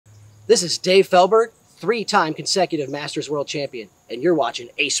This is Dave Felberg, 3-time consecutive Masters World Champion, and you're watching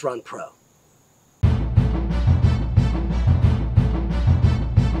Ace Run Pro.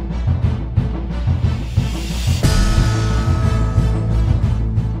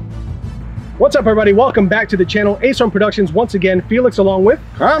 What's up, everybody? Welcome back to the channel, Ace Run Productions. Once again, Felix along with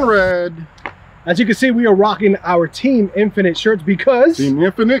Conrad. As you can see, we are rocking our Team Infinite shirts because... Team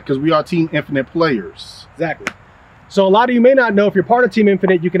Infinite, because we are Team Infinite players. Exactly. So a lot of you may not know, if you're part of Team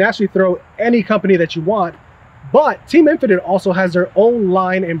Infinite, you can actually throw any company that you want, but Team Infinite also has their own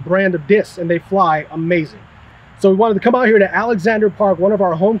line and brand of discs, and they fly amazing. So we wanted to come out here to Alexander Park, one of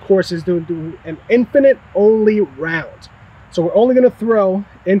our home courses, to do an Infinite only round. So we're only going to throw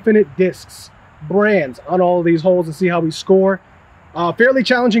Infinite discs, brands on all of these holes and see how we score. Fairly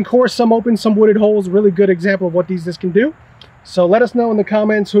challenging course, some open, some wooded holes. Really good example of what these discs can do. So let us know in the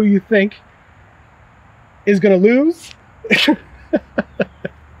comments who you think is going to lose.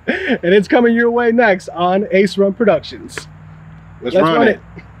 And it's coming your way next on Ace Run Productions. Let's run it.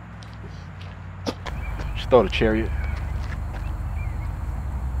 Just throw the chariot.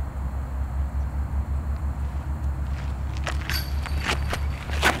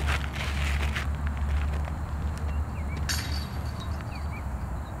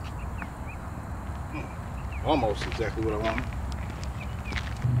 Almost exactly what I wanted.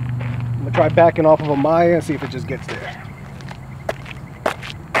 I'm gonna try backing off of a Maya and see if it just gets there.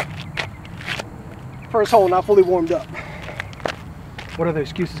 First hole, not fully warmed up. What other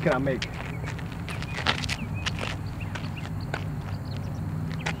excuses can I make?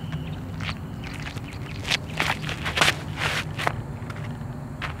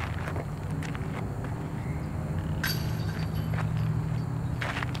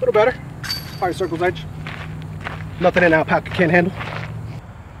 A little better. Higher circle's edge. Nothing an alpaca can't handle.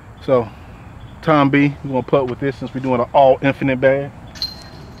 So, Tom B, we're gonna putt with this since we're doing an all infinite bag.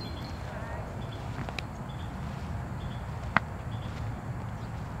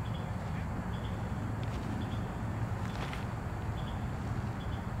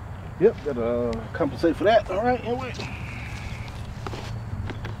 Yep, gotta compensate for that. All right, anyway.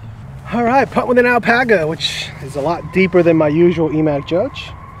 All right, putt with an alpaca, which is a lot deeper than my usual EMAC judge.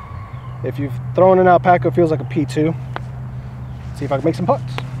 If you've thrown an alpaca, it feels like a P2. See if I can make some putts.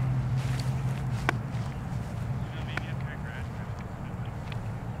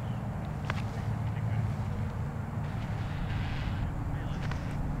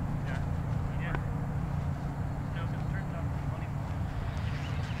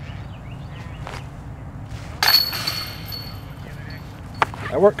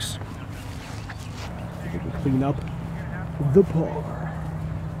 That works. We can clean up the par.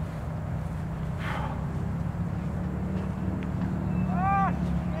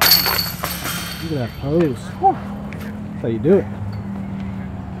 Look at that pose. Whew. That's how you do it.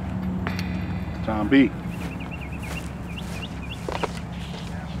 Tom B.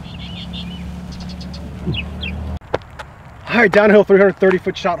 All right, downhill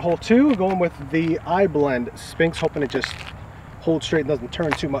 330-foot shot, hole 2. Going with the I-blend Sphinx, hoping it just holds straight and doesn't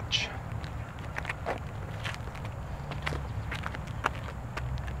turn too much.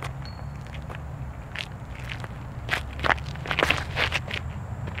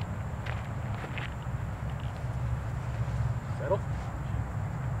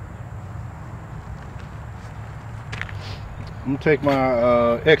 I'm gonna take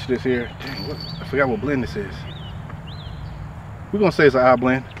my Exodus here. Dang, I forgot what blend this is. We're gonna say it's an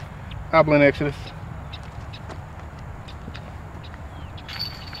I-blend. I-blend Exodus.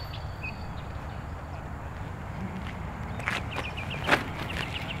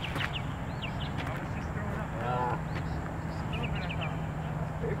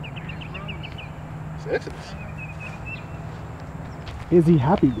 It's Exodus. Is he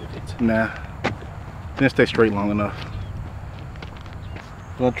happy with it? Nah. Didn't stay straight long enough.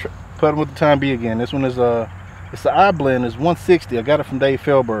 Gonna put him with the Time B again. This one is it's the I-blend. It's 160. I got it from Dave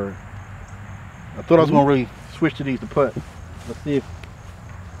Felberg. I thought I was gonna really switch to these to putt. Let's see if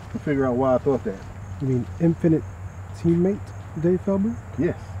I can figure out why I thought that. You mean Infinite teammate Dave Felberg?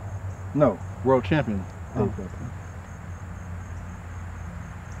 Yes. No. World champion Dave Felberg.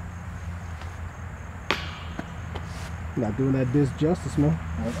 Not doing that disc justice, man.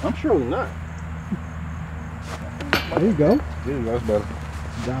 I'm surely not. There you go. There you go. That's better.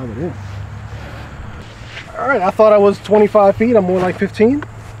 Dial it in. All right, I thought I was 25 feet. I'm more like 15.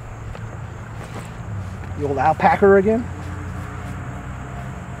 The old alpaca again.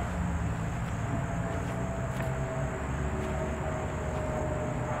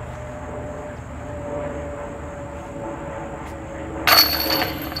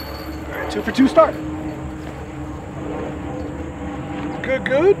 All right, 2 for 2 start. Good,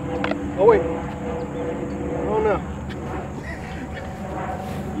 good. Oh wait. Oh no.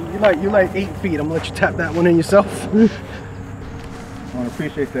 You like 8 feet. I'm gonna let you tap that one in yourself. I want to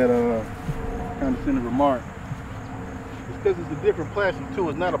appreciate that condescending remark. It's because it's a different plastic too.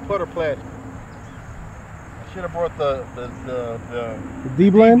 It's not a putter plastic. I should have brought the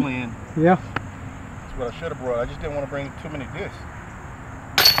D-blend? Yeah. That's what I should have brought. I just didn't want to bring too many discs.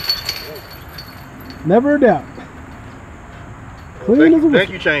 Never a doubt. Well, thank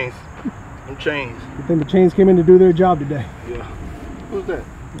you, chains. Them chains. You think the chains came in to do their job today? Yeah. Who's that?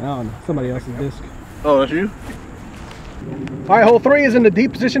 I don't know. Somebody else's disc. Oh, that's you? All right, hole 3 is in the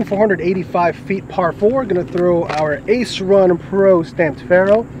deep position, 485 feet, par 4. Gonna throw our Ace Run Pro stamped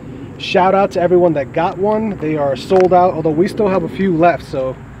Faro. Shout out to everyone that got one. They are sold out, although we still have a few left.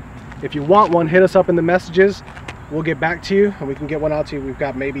 So if you want one, hit us up in the messages. We'll get back to you and we can get one out to you. We've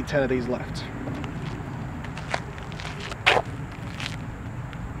got maybe 10 of these left.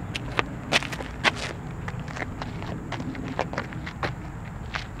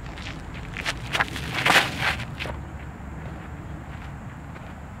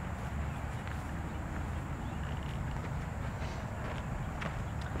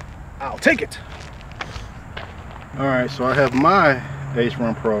 I'll take it. All right, so I have my Ace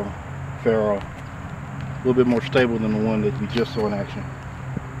Run Pro Faro, a little bit more stable than the one that we just saw in action.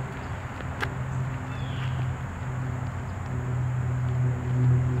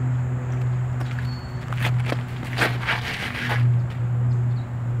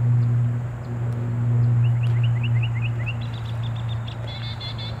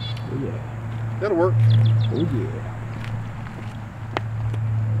 Oh yeah. That'll work. Oh yeah.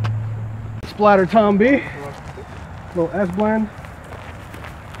 Splatter Tom B. Little S blend.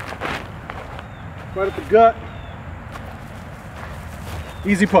 Right at the gut.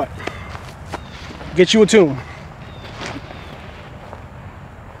 Easy putt. Get you a tune.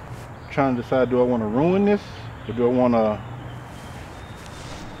 Trying to decide, do I want to ruin this or do I want to...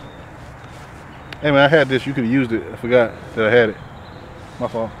 Hey man, I had this. You could have used it. I forgot that I had it. My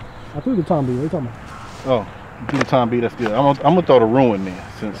fault. I threw the Tom B. What are you talking about? Oh, you threw the Tom B. That's good. I'm gonna throw the ruin there.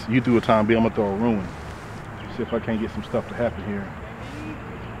 Since you threw a Tom B, I'm gonna throw a ruin. See if I can't get some stuff to happen here.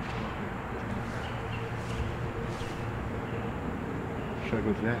 Should I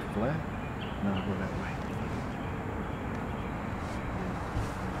go to that flat? No, I'll go that way.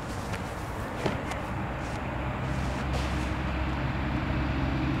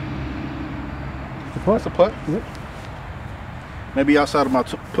 It's a putt. That's a putt. Yep. Maybe outside of my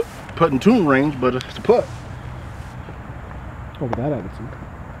putt and tune range, but it's a putt. Oh, with that attitude.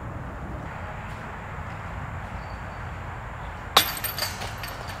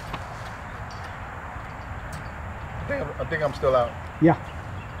 I think I'm still out. Yeah.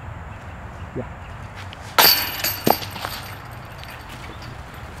 Yeah.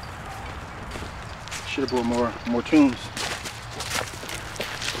 Should have brought more tunes.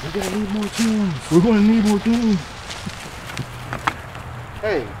 We're gonna need more tunes. We're going to need more tunes.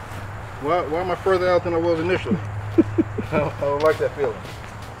 Hey, why am I further out than I was initially? I don't like that feeling.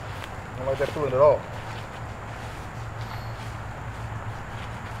 I don't like that feeling at all.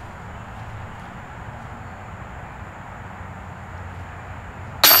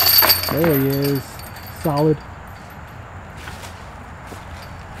 There he is. Solid.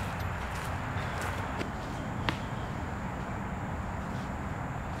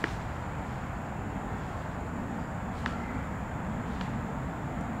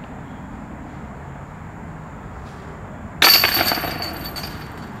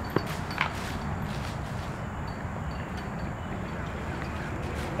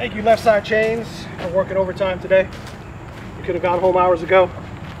 Thank you, Left Side Chains, for working overtime today. You could have gone home hours ago,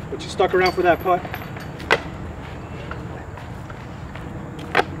 but you stuck around for that putt.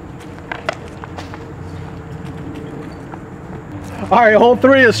 All right, hole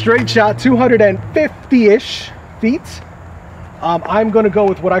 3 is straight shot, 250-ish feet. I'm gonna go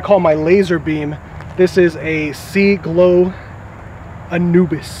with what I call my laser beam. This is a Sea Glow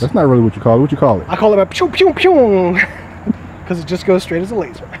Anubis. That's not really what you call it. What you call it? I call it a pew pew pew, because it just goes straight as a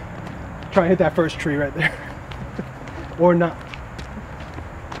laser. Try and hit that first tree right there. Or not.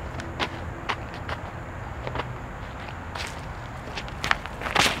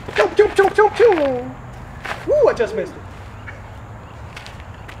 Pew pew pew pew pew. Woo, I just missed it.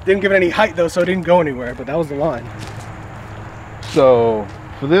 Didn't give it any height though, so it didn't go anywhere, but that was the line. So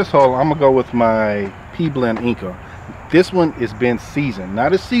for this hole, I'm gonna go with my P-Blend Inca. This one has been seasoned.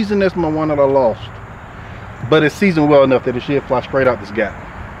 Not as seasoned as my one that I lost, but it's seasoned well enough that it should fly straight out this gap.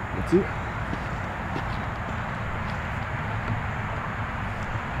 That's it.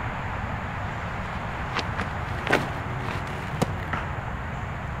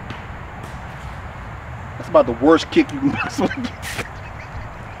 That's about the worst kick you can possibly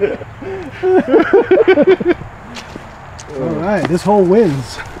get. All right, this hole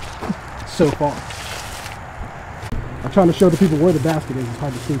wins so far. I'm trying to show the people where the basket is. It's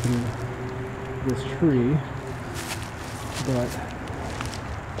hard to see through this tree, but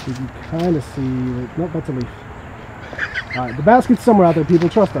you can kind of see. Nope, that's a leaf. All right, the basket's somewhere out there. People,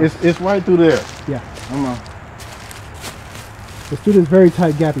 trust us. It's right through there. Yeah. I'm on. Let's do this very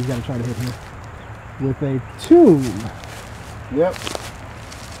tight gap he's got to try to hit here with a tomb. Yep.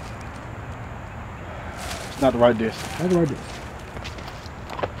 It's not the right distance. Not the right distance.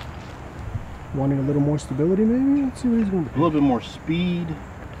 Wanting a little more stability, maybe? Let's see what he's going to do. A little bit more speed.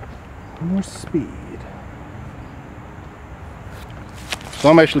 More speed. So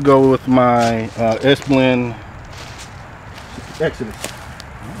I'm actually going with my S-Blend Exodus.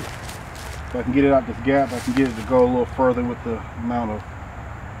 If I can get it out this gap, I can get it to go a little further with the amount of.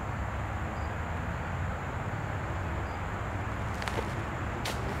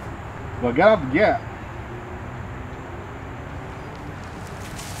 Well, I got out the gap.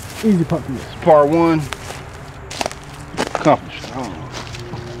 Easy putt for you. It's par one. Accomplished. I don't know.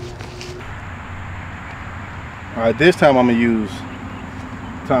 All right, this time I'm gonna use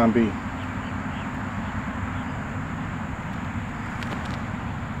time B.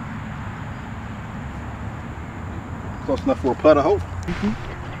 Close enough for a putt, I hope.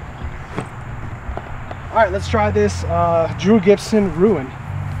 All right, let's try this Drew Gibson Ruin.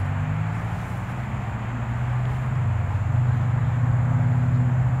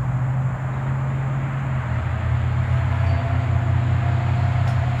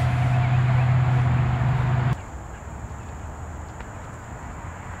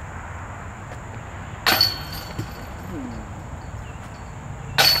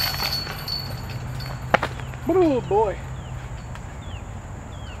 Oh boy.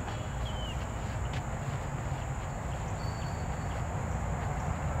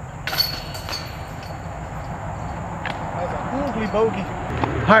 That's a ugly bogey.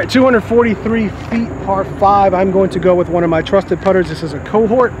 All right, 243 feet, par 5. I'm going to go with one of my trusted putters. This is a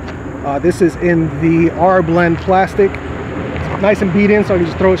cohort. This is in the R blend plastic. It's nice and beat in, so you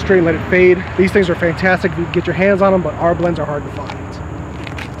just throw it straight and let it fade. These things are fantastic if you can get your hands on them, but R blends are hard to find.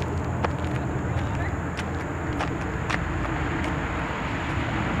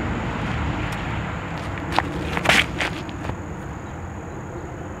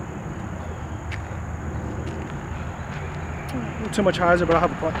 Too much hyzer, but I'll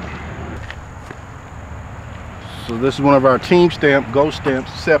have a putt. So this is one of our team stamp, Ghost Stamp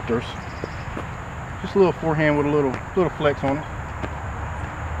Scepters. Just a little forehand with a little flex on it.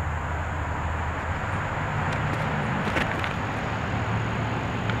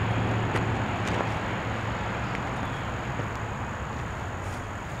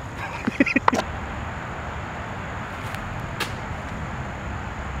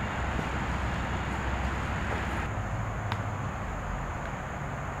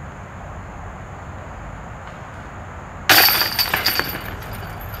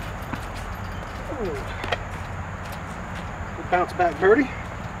 Bounce back birdie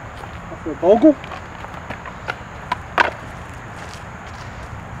off the bogle.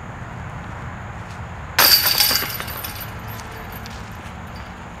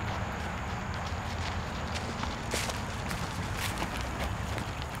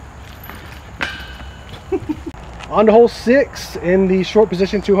 On to hole 6 in the short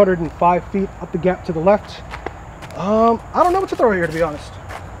position, 205 feet up the gap to the left. I don't know what to throw here, to be honest.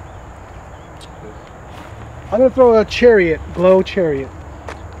 I'm going to throw a Chariot, Glow Chariot.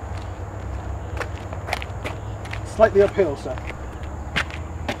 Slightly uphill, so.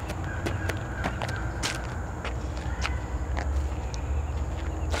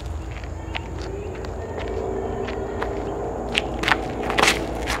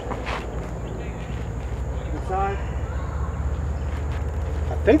 Inside.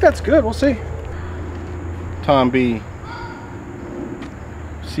 I think that's good, we'll see. Tom B.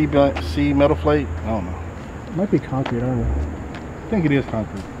 C metal plate? I don't know. It might be concrete, I don't know. I think it is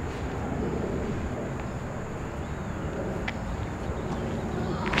concrete.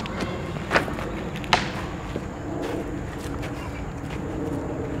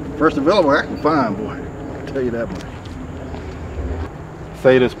 First available, I can find, boy. I'll tell you that much.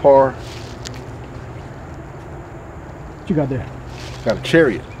 Say this par. What you got there? Got a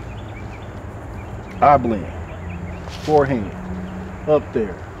Chariot. I blend. Forehand. Up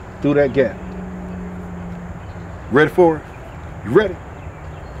there. Through that gap. Ready for it? You ready?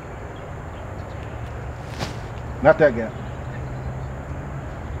 Not that gap.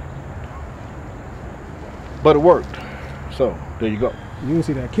 But it worked. So, there you go. You didn't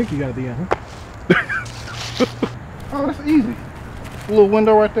see that kick you got at the end, huh? Oh, that's easy. A little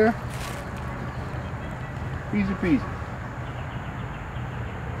window right there. Easy peasy.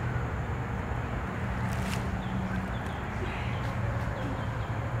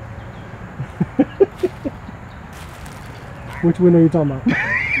 Which window are you talking about?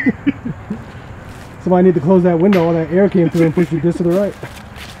 Somebody need to close that window. All that air came through and pushed it just to the right.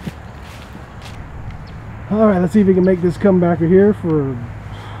 All right, let's see if we can make this comebacker here for,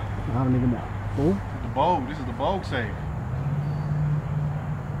 I don't even know. 4? The bogue. This is the bogue save.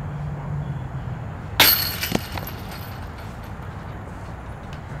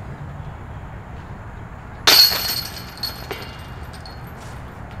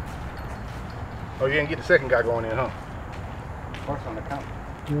 Oh, you didn't get the second guy going in, huh? First on the count.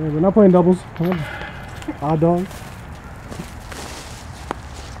 Yeah, we're not playing doubles. Odd dog.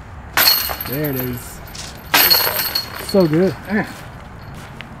 There it is. So good.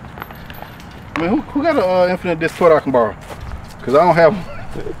 Man, who got an infinite disc toy I can borrow? Because I don't have one.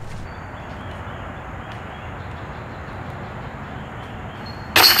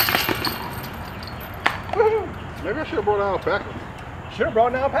 Maybe I should have brought an alpaca. Should have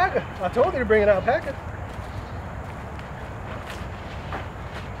brought an alpaca. I told you to bring an alpaca.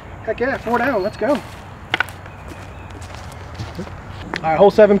 Heck yeah, 4 down. Let's go. All right, hole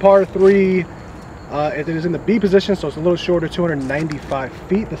 7, par 3. It is in the B position, so it's a little shorter, 295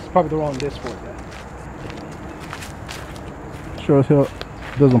 feet. This is probably the wrong disc for it. Sure as hell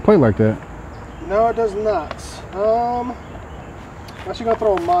doesn't play like that. No, it does not. I'm actually gonna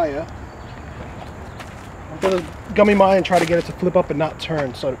throw a Maya. I'm gonna gummy Maya and try to get it to flip up and not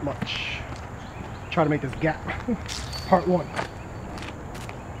turn so much. Try to make this gap. Part 1.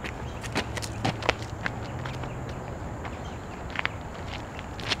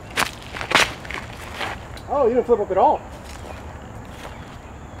 Oh, you didn't flip up at all.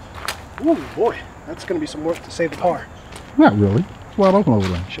 Ooh, boy, that's gonna be some work to save the par. Not really. It's wide open over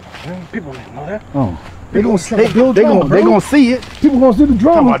there. Shit, people didn't know that. Oh. They gonna see it. People gonna see the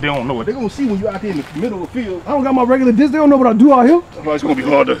drama. They don't know it. They're gonna see when you're out there in the middle of the field. I don't got my regular disc. They don't know what I do out here. Oh, it's gonna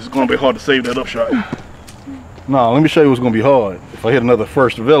be hard to save that up shot. Nah, let me show you what's gonna be hard. If I hit another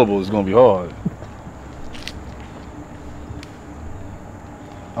first available, it's gonna be hard.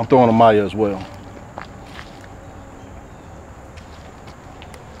 I'm throwing a Maya as well.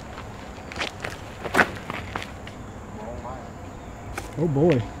 Oh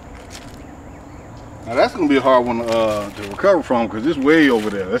boy. Now that's gonna be a hard one to recover from because it's way over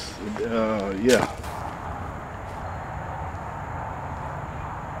there. That's yeah.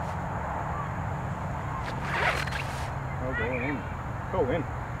 Oh, go in. Go in.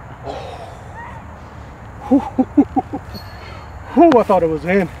 Oh, I thought it was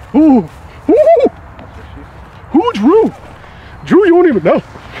in. Ooh. Ooh, Drew? Drew, you won't even know.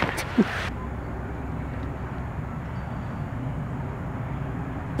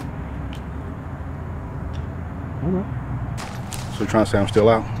 So you're trying to say I'm still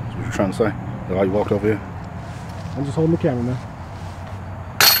out? That's what you're trying to say? That's why you walked over here? I'm just holding the camera, man.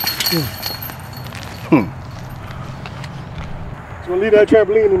 So gonna leave that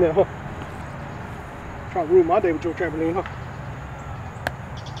trampoline in there, huh? Try to ruin my day with your trampoline, huh?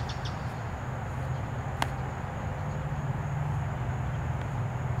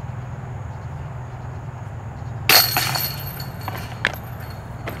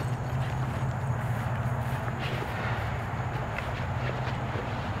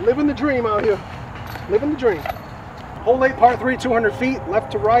 Living the dream out here. Living the dream. Hole 8, par 3, 200 feet,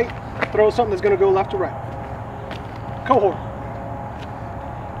 left to right. Throw something that's gonna go left to right. Cohort.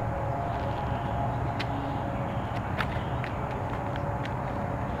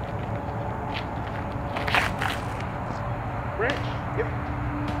 Branch. Yep.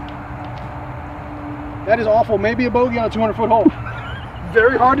 That is awful. Maybe a bogey on a 200-foot hole.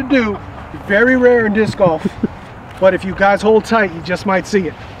 Very hard to do. Very rare in disc golf. But if you guys hold tight, you just might see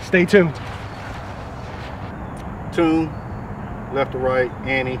it. Stay tuned. Tune, left to right,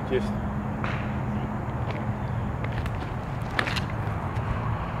 Annie, just.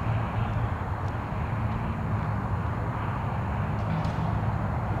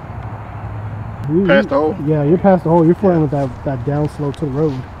 Past the hole? Yeah, you're past the hole. You're flying with that downslope to the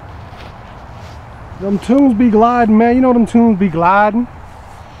road. Them tunes be gliding, man. You know them tunes be gliding.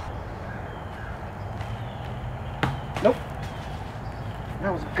 Nope.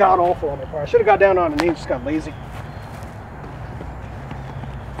 That was god awful on my part. I should have got down on the knee, just got lazy.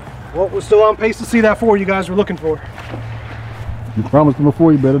 Well, we're still on pace to see that 4 you guys were looking for. You promised them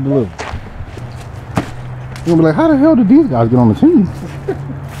before, you better deliver. You're gonna be like, how the hell did these guys get on the team?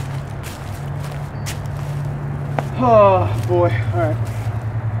 Oh boy, alright.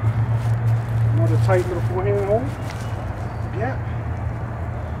 Another tight little forehand hold. Yeah.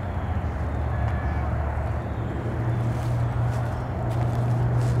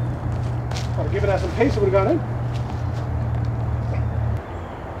 I'll give it that some pace, it would have gone in.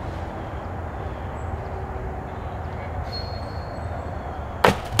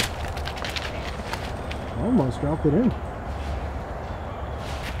 Almost dropped it in.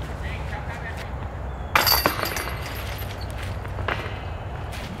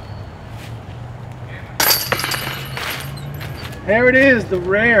 There it is, the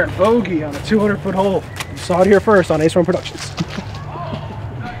rare bogey on a 200-foot hole. You saw it here first on Run Productions.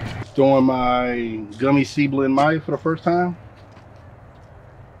 Throwing my gummy sea blend Maya for the first time.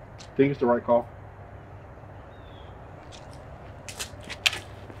 I think it's the right call.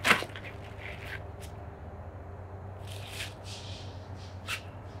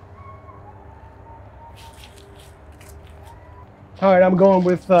 All right, I'm going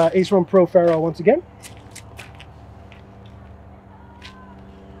with Run Pro Faro once again.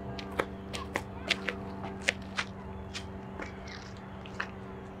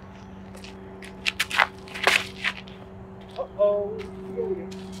 Uh-oh.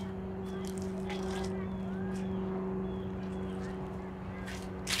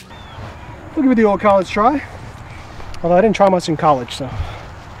 We'll give it the old college try. Although I didn't try much in college, so.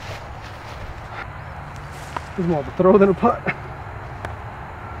 It's more of a throw than a putt.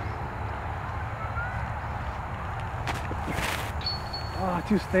 Ah,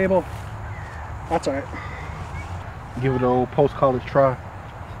 too stable. That's all right. Give it an old post-college try.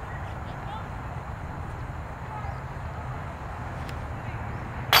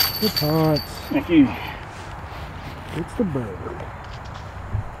 Good punt. Thank you. It's the bird.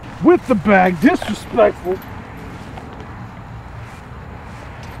 With the bag, disrespectful.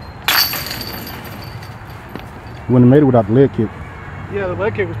 Wouldn't have made it without the leg kick. Yeah, the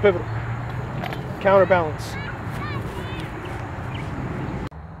leg kick was pivotal. Counterbalance.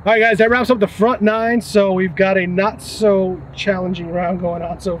 All right, guys, that wraps up the front nine. So we've got a not so challenging round going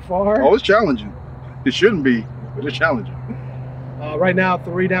on so far. Oh, it's challenging. It shouldn't be, but it's challenging. Right now,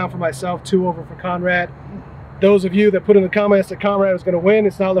 3 down for myself, 2 over for Conrad. Those of you that put in the comments that Conrad was going to win,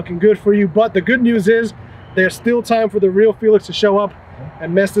 it's not looking good for you. But the good news is there's still time for the real Felix to show up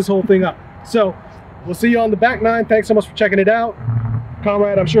and mess this whole thing up. So we'll see you on the back nine. Thanks so much for checking it out.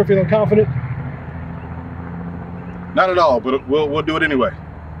 Conrad, I'm sure feeling confident. Not at all, but we'll do it anyway.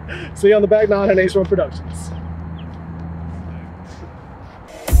 See you on the back nine on Run Productions.